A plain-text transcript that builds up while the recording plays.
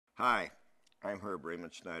Hi, I'm Herbert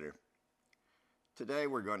Riemenschneider. Today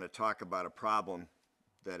we're going to talk about a problem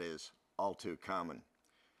that is all too common,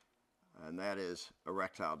 and that is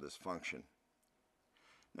erectile dysfunction.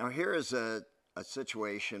 Now here is a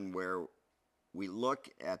situation where we look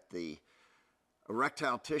at the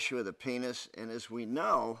erectile tissue of the penis, and as we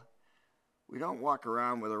know, we don't walk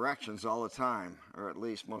around with erections all the time, or at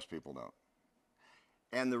least most people don't.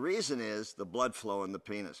 And the reason is the blood flow in the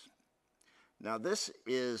penis. Now this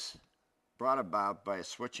is brought about by a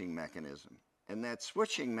switching mechanism, and that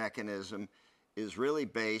switching mechanism is really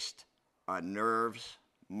based on nerves,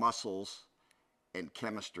 muscles, and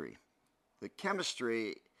chemistry. The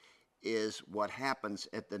chemistry is what happens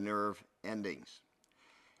at the nerve endings.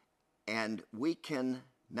 And we can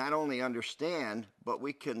not only understand, but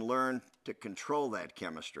we can learn to control that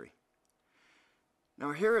chemistry.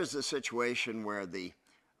 Now here is a situation where the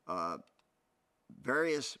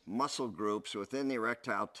various muscle groups within the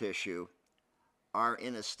erectile tissue are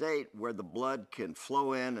in a state where the blood can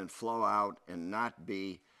flow in and flow out and not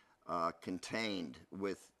be contained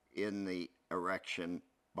within the erection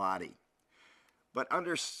body. But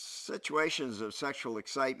under situations of sexual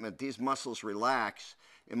excitement, these muscles relax,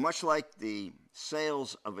 and much like the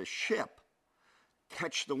sails of a ship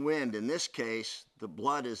catch the wind, in this case, the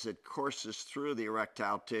blood as it courses through the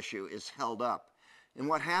erectile tissue is held up. And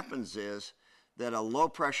what happens is that a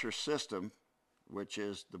low-pressure system, which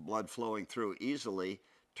is the blood flowing through easily,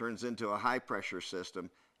 turns into a high-pressure system,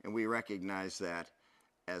 and we recognize that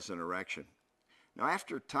as an erection. Now,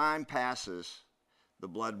 after time passes, the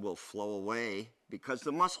blood will flow away because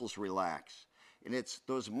the muscles relax. And it's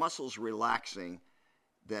those muscles relaxing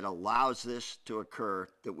that allows this to occur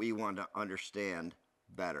that we want to understand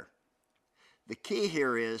better. The key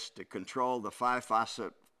here is to control the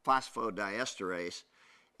 5-phosphodiesterase,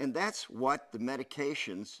 and that's what the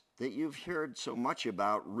medications that you've heard so much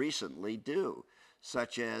about recently do,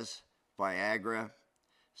 such as Viagra,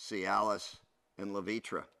 Cialis, and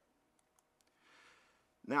Levitra.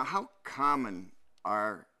 Now, how common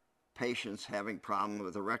are patients having problems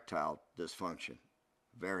with erectile dysfunction?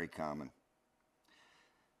 Very common.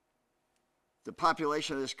 The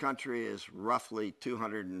population of this country is roughly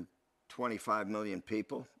 225 million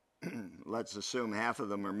people. Let's assume half of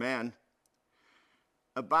them are men.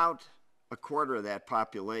 About a quarter of that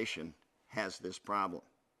population has this problem.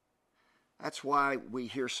 That's why we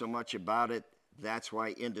hear so much about it. That's why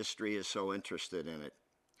industry is so interested in it.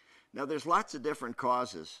 Now, there's lots of different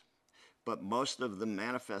causes, but most of them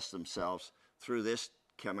manifest themselves through this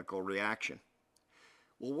chemical reaction.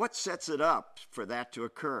 Well, what sets it up for that to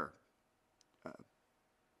occur?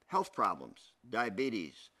 Health problems,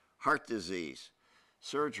 diabetes, heart disease,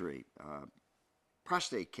 surgery,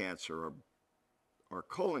 prostate cancer, or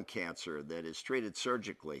colon cancer that is treated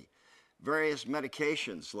surgically, various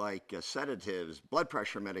medications like sedatives, blood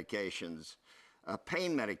pressure medications,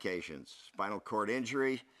 pain medications, spinal cord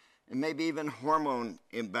injury, and maybe even hormone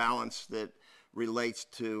imbalance that relates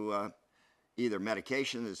to either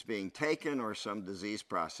medication that's being taken or some disease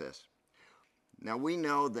process. Now, we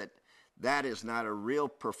know that that is not a real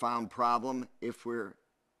profound problem if we're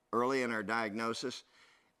early in our diagnosis,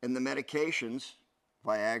 and the medications,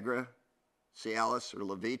 Viagra, Cialis, or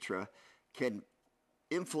Levitra, can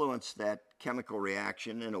influence that chemical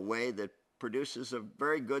reaction in a way that produces a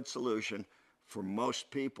very good solution for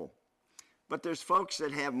most people. But there's folks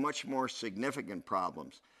that have much more significant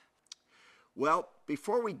problems. Well,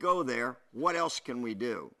 before we go there, what else can we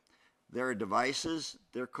do? There are devices,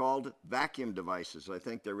 they're called vacuum devices. I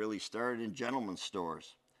think they really started in gentlemen's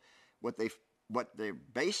stores. What they're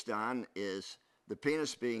based on is the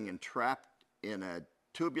penis being entrapped in a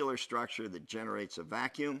tubular structure that generates a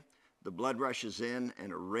vacuum. The blood rushes in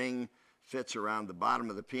and a ring fits around the bottom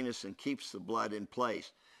of the penis and keeps the blood in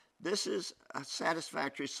place. This is a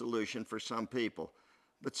satisfactory solution for some people,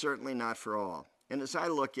 but certainly not for all. And as I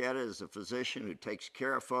look at it as a physician who takes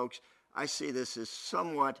care of folks, I see this as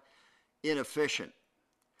somewhat inefficient.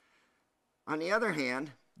 On the other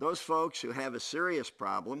hand, those folks who have a serious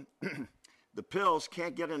problem, the pills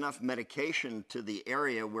can't get enough medication to the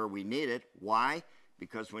area where we need it. Why?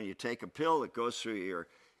 Because when you take a pill, it goes through your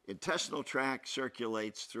intestinal tract,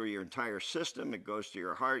 circulates through your entire system, it goes to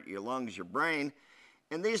your heart, your lungs, your brain,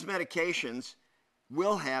 and these medications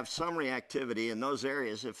will have some reactivity in those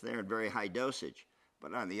areas if they're in very high dosage.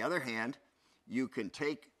 But on the other hand, you can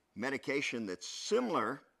take medication that's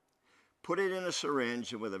similar, put it in a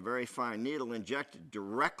syringe, and with a very fine needle inject it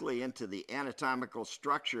directly into the anatomical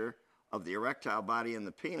structure of the erectile body and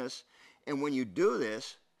the penis, and when you do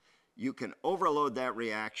this, you can overload that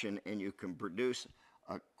reaction and you can produce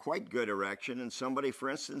a quite good erection in somebody, for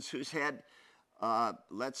instance, who's had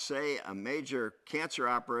let's say a major cancer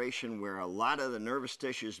operation where a lot of the nervous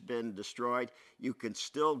tissue has been destroyed, you can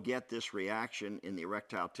still get this reaction in the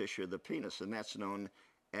erectile tissue of the penis, and that's known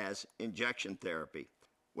as injection therapy.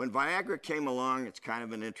 When Viagra came along, it's kind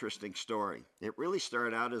of an interesting story. It really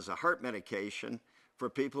started out as a heart medication for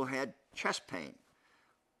people who had chest pain.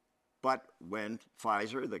 But when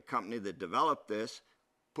Pfizer, the company that developed this,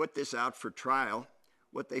 put this out for trial,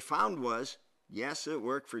 what they found was, yes, it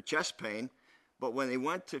worked for chest pain, but when they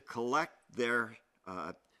went to collect their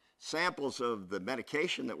samples of the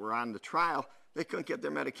medication that were on the trial, they couldn't get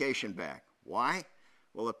their medication back. Why?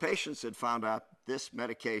 Well, the patients had found out this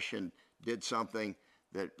medication did something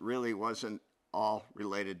that really wasn't all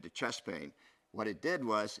related to chest pain. What it did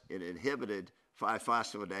was it inhibited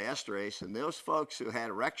 5-phosphodiesterase, and those folks who had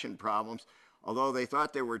erection problems, although they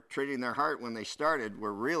thought they were treating their heart when they started,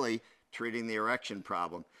 were really treating the erection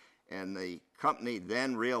problem. And the company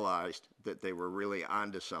then realized that they were really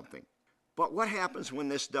onto something. But what happens when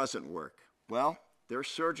this doesn't work? Well, there are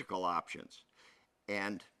surgical options.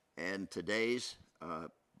 And today's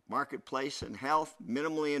marketplace in health,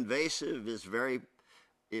 minimally invasive is a very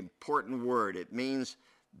important word. It means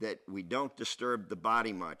that we don't disturb the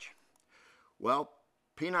body much. Well,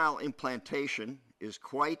 penile implantation is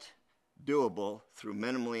quite doable through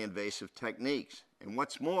minimally invasive techniques. And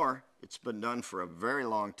what's more, it's been done for a very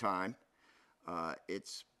long time.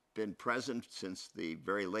 It's been present since the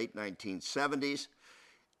very late 1970s.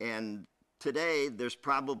 And today, there's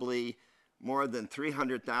probably more than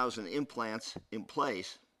 300,000 implants in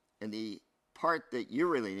place. And the part that you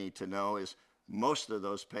really need to know is most of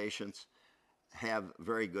those patients have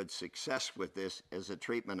very good success with this as a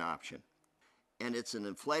treatment option. And it's an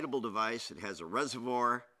inflatable device. It has a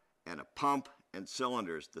reservoir and a pump and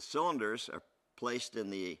cylinders. The cylinders are placed in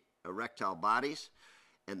the erectile bodies,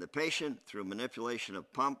 and the patient, through manipulation of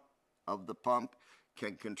the pump,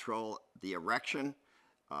 can control the erection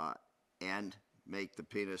and make the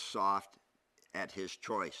penis soft at his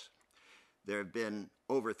choice. There have been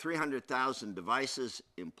over 300,000 devices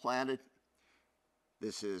implanted.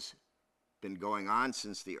 This has been going on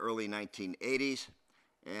since the early 1980s,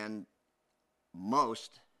 and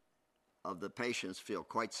most of the patients feel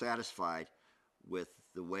quite satisfied with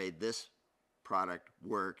the way this product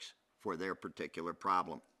works for their particular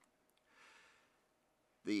problem.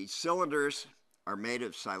 The cylinders are made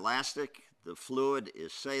of silastic. The fluid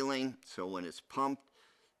is saline, so when it's pumped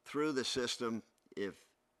through the system, if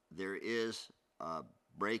there is a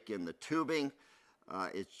break in the tubing,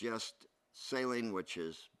 it's just saline, which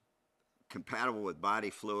is compatible with body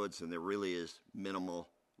fluids, and there really is minimal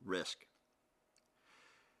risk.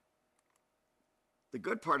 The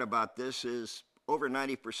good part about this is over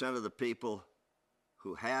 90% of the people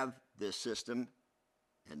who have this system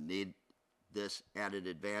and need this added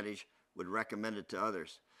advantage would recommend it to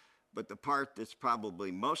others. But the part that's probably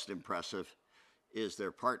most impressive is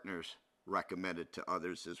their partners recommend it to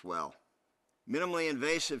others as well. Minimally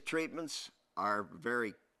invasive treatments are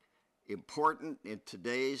very important in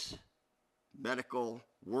today's medical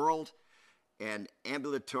world, and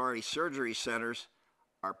ambulatory surgery centers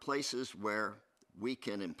are places where we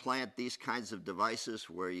can implant these kinds of devices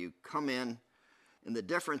where you come in, and the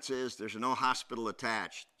difference is there's no hospital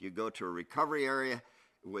attached. You go to a recovery area,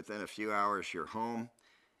 within a few hours you're home,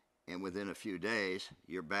 and within a few days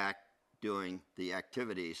you're back doing the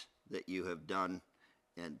activities that you have done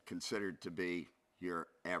and considered to be your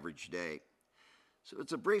average day. So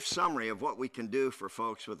it's a brief summary of what we can do for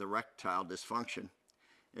folks with erectile dysfunction.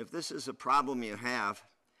 If this is a problem you have,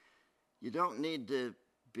 you don't need to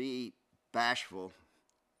be bashful.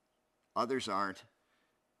 Others aren't,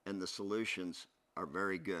 and the solutions are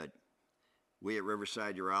very good. We at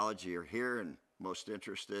Riverside Urology are here and most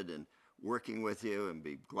interested in working with you, and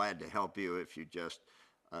be glad to help you if you just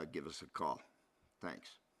give us a call.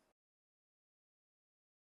 Thanks.